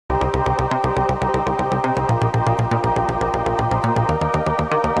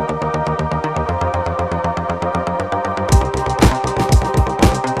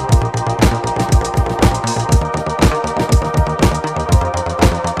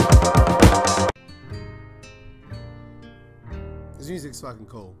music's fucking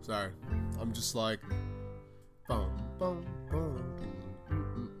cool. Sorry. I'm just like... Boom, boom, boom.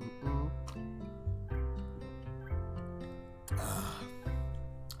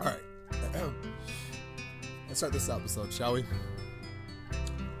 Alright. Let's start this episode, shall we?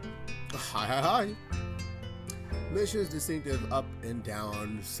 Hi. Misha's distinctive up and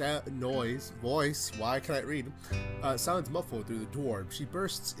down voice, why can I read? Sounds muffled through the door. She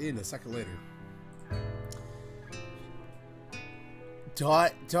bursts in a second later.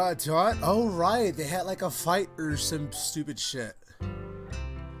 Dot. Oh, right. They had like a fight or some stupid shit.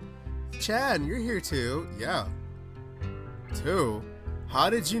 Chan, you're here too. Yeah. Too. How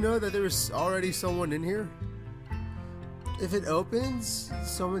did you know that there was already someone in here? If it opens,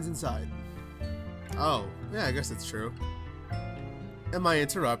 someone's inside. Oh, yeah, I guess that's true. Am I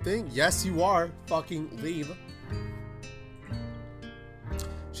interrupting? Yes, you are. Fucking leave.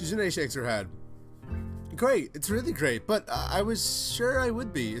 Shizune shakes her head. Great, it's really great, but I was sure I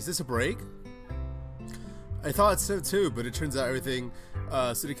would be. Is this a break? I thought so too, but it turns out everything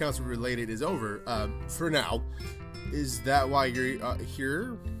city council related is over, for now. Is that why you're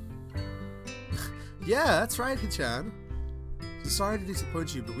here? Yeah, that's right, Hichan. Sorry to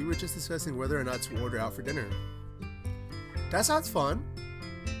disappoint you, but we were just discussing whether or not to order out for dinner. That sounds fun.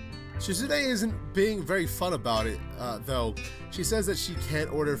 Shizune isn't being very fun about it, though. She says that she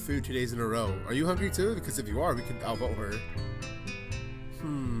can't order food 2 days in a row. Are you hungry too? Because if you are, we can outvote her.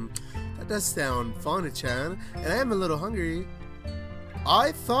 That does sound fun, Chan, and I am a little hungry.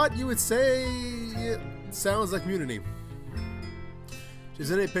 I thought you would say it sounds like mutiny.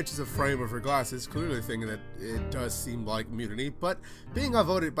 Shizune pinches a frame of her glasses, clearly thinking that it does seem like mutiny, but being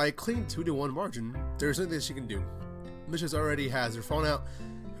outvoted by a clean 2-to-1 margin, there's nothing that she can do. Mishas already has her phone out.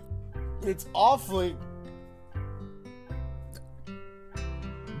 It's awfully...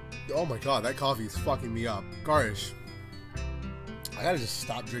 Oh my god, that coffee is fucking me up. Garish. I gotta just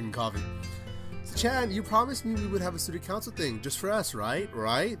stop drinking coffee. So Chan, you promised me we would have a city council thing just for us, right?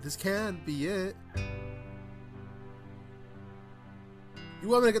 Right? This can be it. You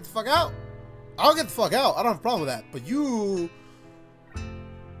want me to get the fuck out? I'll get the fuck out. I don't have a problem with that. But you...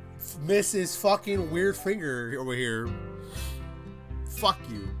 Mrs. fucking Weird Finger over here. Fuck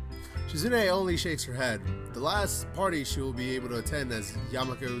you. Shizune only shakes her head. The last party she will be able to attend as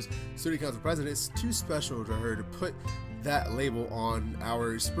Yamako's city council president is too special to her to put that label on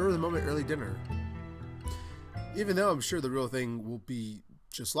our spur-of-the-moment early dinner. Even though I'm sure the real thing will be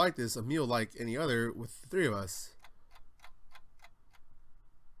just like this, a meal like any other with the three of us.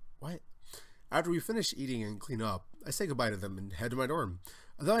 What? After we finish eating and clean up, I say goodbye to them and head to my dorm.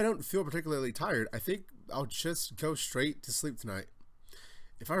 Although I don't feel particularly tired, I think I'll just go straight to sleep tonight.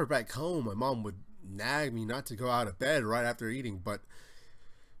 If I were back home, my mom would nag me not to go out of bed right after eating, but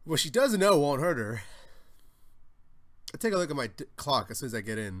what she doesn't know won't hurt her. I take a look at my clock as soon as I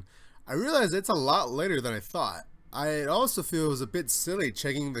get in. I realize it's a lot later than I thought. It also feels a bit silly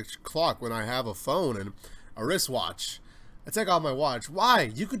checking the clock when I have a phone and a wristwatch. I take off my watch.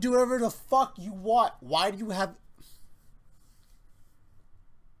 Why? You could do whatever the fuck you want. Why do you have...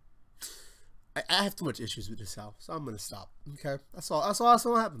 I have too much issues with this house, so I'm gonna stop. Okay, that's all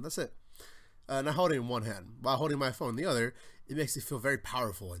what happened. That's it. And I hold it in one hand while holding my phone in the other. It makes me feel very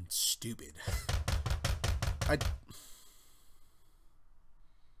powerful and stupid.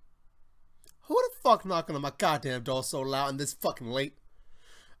 Who the fuck knocking on my goddamn door so loud and this fucking late?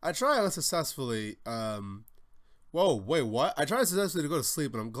 I try unsuccessfully. Whoa, wait, what? I try successfully to go to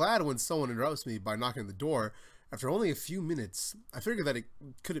sleep, and I'm glad when someone interrupts me by knocking on the door. After only a few minutes, I figured that it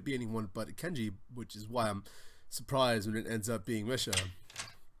couldn't be anyone but Kenji, which is why I'm surprised when it ends up being Misha.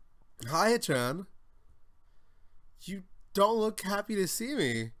 Hi, Chan. You don't look happy to see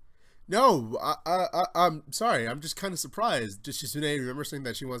me. No, I'm sorry. I'm just kind of surprised. Does Shizune remember something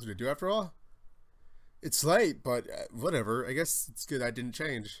that she wants me to do after all? It's late, but whatever. I guess it's good I didn't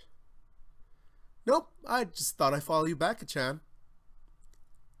change. Nope, I just thought I'd follow you back, Chan.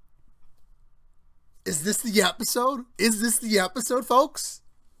 Is this the episode? Is this the episode, folks?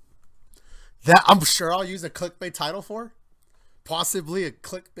 That I'm sure I'll use a clickbait title for? Possibly a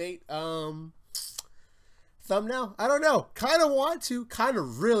clickbait thumbnail? I don't know. Kind of want to. Kind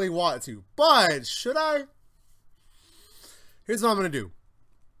of really want to. But should I? Here's what I'm going to do.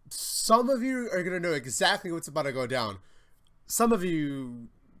 Some of you are going to know exactly what's about to go down. Some of you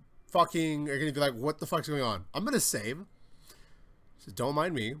fucking are going to be like, what the fuck's going on? I'm going to save. So don't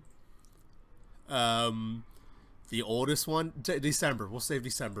mind me. The oldest one, December. We'll save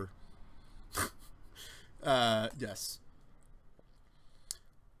December. Yes.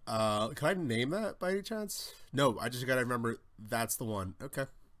 Can I name that by any chance? No, I just gotta remember that's the one. Okay.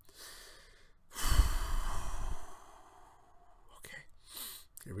 Okay.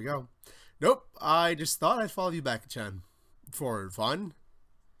 Here we go. Nope, I just thought I'd follow you back, Chan. For fun?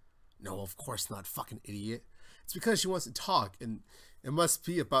 No, of course not, fucking idiot. It's because she wants to talk, and it must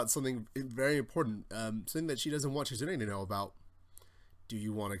be about something very important, something that she doesn't want Shizune to know about. Do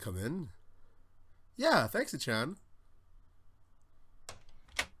you want to come in? Yeah, thanks, Chan.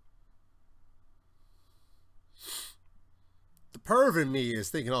 The perv in me is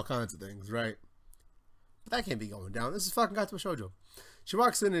thinking all kinds of things, right? But that can't be going down. This is fucking Katawa Shoujo. She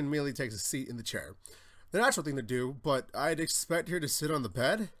walks in and immediately takes a seat in the chair. The natural thing to do, but I'd expect her to sit on the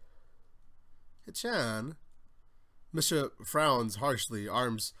bed? Chan. MISHA frowns harshly,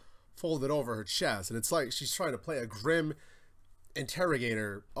 arms folded over her chest, and it's like she's trying to play a grim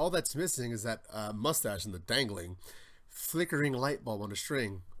interrogator. All that's missing is that mustache and the dangling, flickering light bulb on a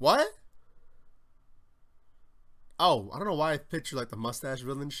string. What? Oh, I don't know why I picture like the mustache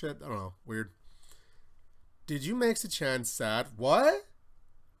villain shit. I don't know. Weird. Did you make Chan sad? What?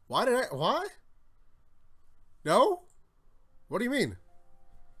 Why did I? What? No? What do you mean?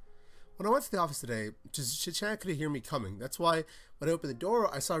 When I went to the office today, Chan couldn't hear me coming. That's why when I opened the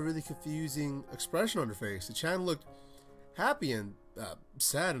door, I saw a really confusing expression on her face. Chan looked happy and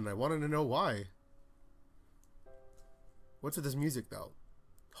sad, and I wanted to know why. What's with this music, though?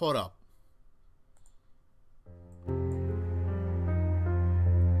 Hold up.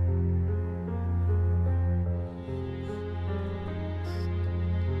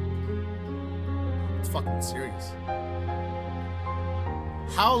 It's fucking serious.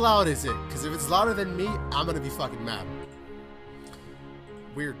 How loud is it? Because if it's louder than me, I'm gonna be fucking mad.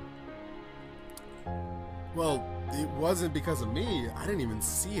 Weird. Well, it wasn't because of me. I didn't even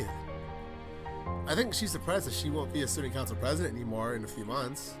see it. I think she's surprised that she won't be a student council president anymore in a few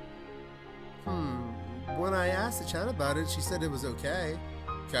months. When I asked the Chan about it, she said it was okay.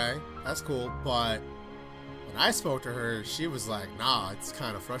 Okay, that's cool. But when I spoke to her, she was like, nah, it's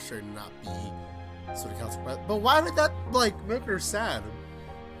kind of frustrating to not be student council president. But why would that, like, make her sad?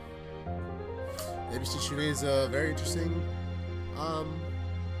 Maybe Shizune is a very interesting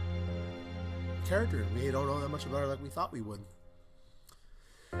character. We don't know that much about her like we thought we would.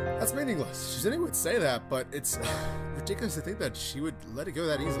 That's meaningless. Shizune would say that, but it's ridiculous to think that she would let it go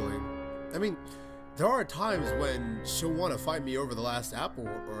that easily. I mean, there are times when she'll want to fight me over the last apple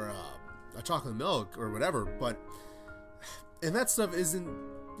or a chocolate milk or whatever, and that stuff isn't,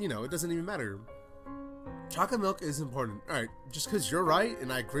 you know, it doesn't even matter. Chocolate milk is important. Alright, just because you're right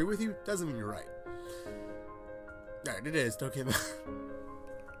and I agree with you doesn't mean you're right. Alright, it is. Don't get mad.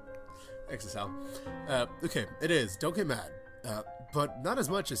 Thanks, Sal. Okay, it is. Don't get mad. But not as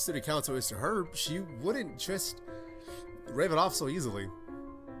much as city council is to her. She wouldn't just rave it off so easily.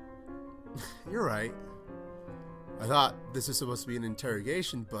 You're right. I thought this was supposed to be an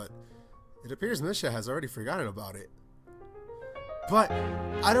interrogation, but it appears MISHA has already forgotten about it. But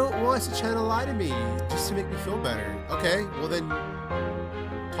I don't want Chan to lie to me just to make me feel better. Okay, well then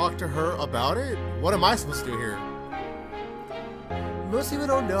talk to her about it? What am I supposed to do here? Most people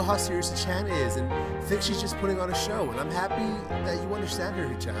don't know how serious Chan is and think she's just putting on a show, and I'm happy that you understand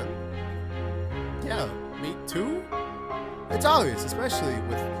her, Chan. Yeah, me too? It's obvious, especially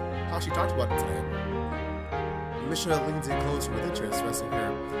with how she talked about it today. MISHA leans in closer with interest, resting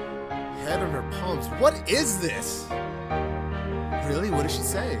her head on her palms. What is this? Really? What did she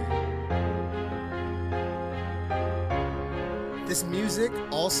say? This music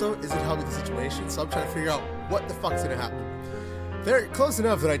also isn't helping the situation, so I'm trying to figure out what the fuck's gonna happen. They're close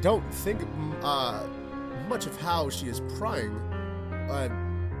enough that I don't think much of how she is prying.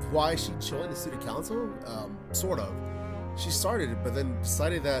 Why she joined the city council? Sort of. She started it, but then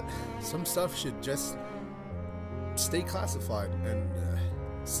decided that some stuff should just stay classified and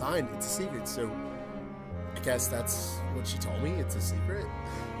signed. It's a secret, so I guess that's what she told me. It's a secret.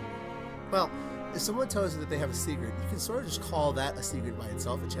 Well, if someone tells you that they have a secret, you can sort of just call that a secret by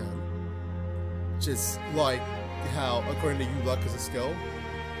itself, Chan. Just like how, according to you, luck is a skill.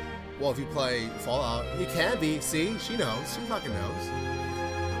 Well, if you play Fallout, it can be. See? She knows. She fucking knows.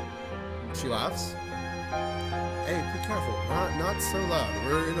 She laughs. Hey, be careful. Not so loud.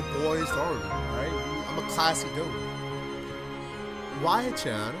 We're in a boys' dorm, alright? I'm a classy dude. Why,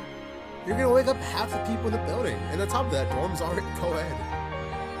 Chan? You're gonna wake up half the people in the building. And on top of that, dorms aren't co-ed.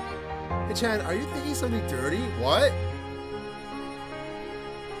 Hey, Chan, are you thinking something dirty? What?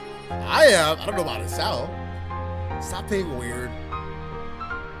 I am. I don't know about Sal. Stop being weird.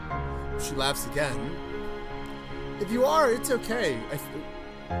 She laughs again. If you are, it's okay. I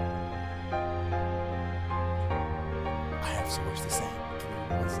have so much to say.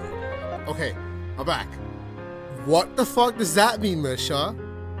 Okay, I'm back. What the fuck does that mean, MISHA?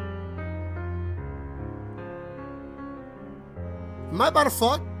 Am I about to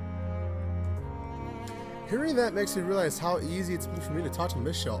fuck? Hearing that makes me realize how easy it's been for me to talk to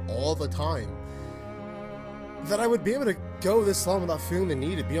MISHA all the time. That I would be able to go this long without feeling the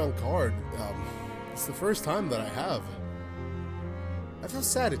need to be on guard. It's the first time that I have. I feel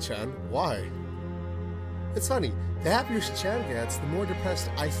sad at Chan. Why? It's funny. The happier Chan gets, the more depressed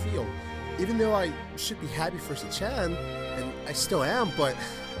I feel. Even though I should be happy for Chan, and I still am, but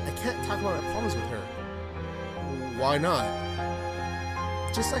I can't talk about my problems with her. Why not?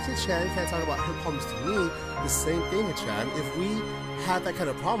 Just like Chan can't talk about her problems to me, the same thing, Chan. If we have that kind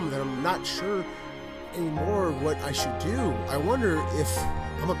of problem, then I'm not sure anymore what I should do. I wonder if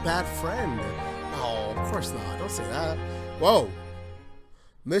I'm a bad friend. No, of course not. Don't say that. Whoa.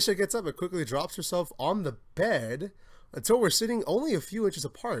 MISHA gets up and quickly drops herself on the bed until we're sitting only a few inches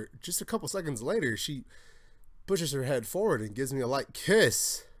apart. Just a couple seconds later, she pushes her head forward and gives me a light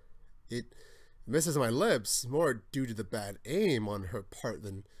kiss. It misses my lips, more due to the bad aim on her part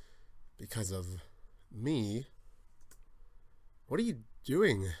than because of me. What are you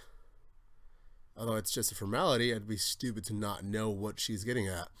doing? Although it's just a formality, I'd be stupid to not know what she's getting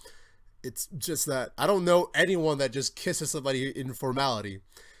at. It's just that I don't know anyone that just kisses somebody in formality.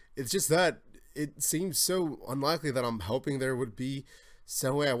 It's just that it seems so unlikely that I'm hoping there would be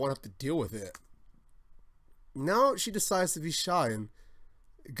some way I won't have to deal with it. Now she decides to be shy and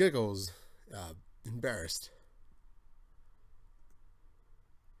giggles, embarrassed.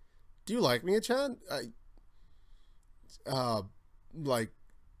 Do you like me, Chan? Like,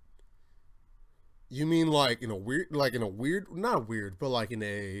 you mean like in a weird, not weird, but like in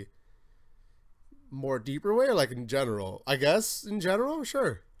a more deeper way, or like in general? I guess in general,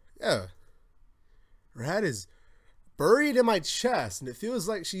 sure, yeah. Her head is buried in my chest, and it feels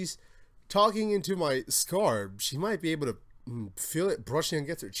like she's talking into my scar. She might be able to feel it brushing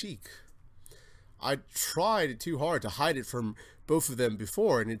against her cheek. I tried too hard to hide it from both of them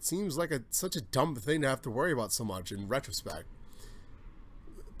before, and it seems like such a dumb thing to have to worry about so much in retrospect.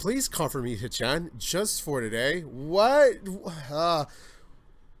 Please comfort me, Chan, just for today. What?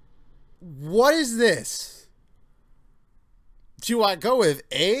 What is this? Do I go with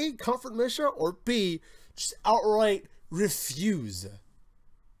A, comfort MISHA, or B, just outright refuse?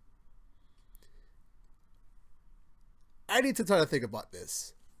 I need to try to think about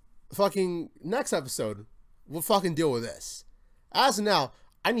this. Fucking next episode, we'll fucking deal with this. As of now,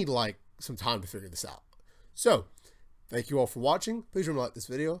 I need like some time to figure this out. So, thank you all for watching. Please remember to like this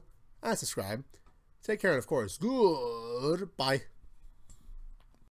video and subscribe. Take care, and of course, goodbye.